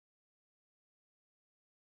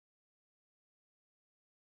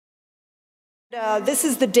This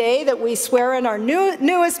is the day that we swear in our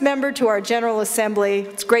newest member to our General Assembly.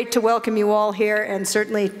 It's great to welcome you all here, and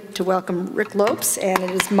certainly to welcome Rick Lopes. And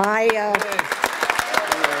it is my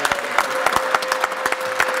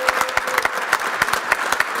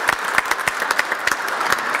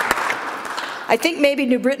I think maybe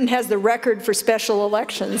New Britain has the record for special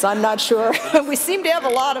elections. I'm not sure. We seem to have a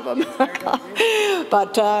lot of them.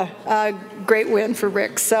 But great win for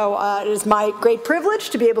Rick. So it is my great privilege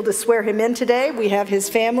to be able to swear him in today. We have his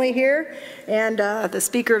family here, and the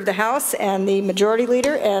Speaker of the House and the Majority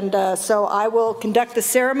Leader. And so I will conduct the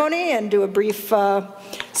ceremony and do a brief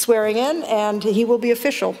swearing in, and he will be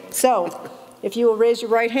official. So if you will raise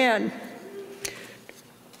your right hand.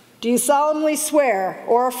 Do you solemnly swear,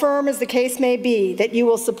 or affirm as the case may be, that you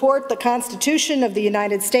will support the Constitution of the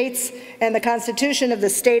United States and the Constitution of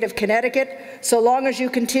the State of Connecticut, so long as you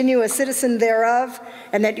continue a citizen thereof,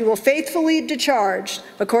 and that you will faithfully discharge,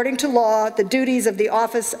 according to law, the duties of the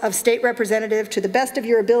office of State Representative to the best of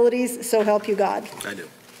your abilities, so help you God? I do.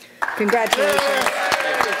 Congratulations.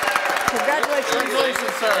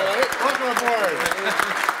 Congratulations, sir. Welcome aboard.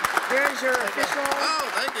 Here's your official.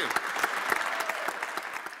 Oh, thank you.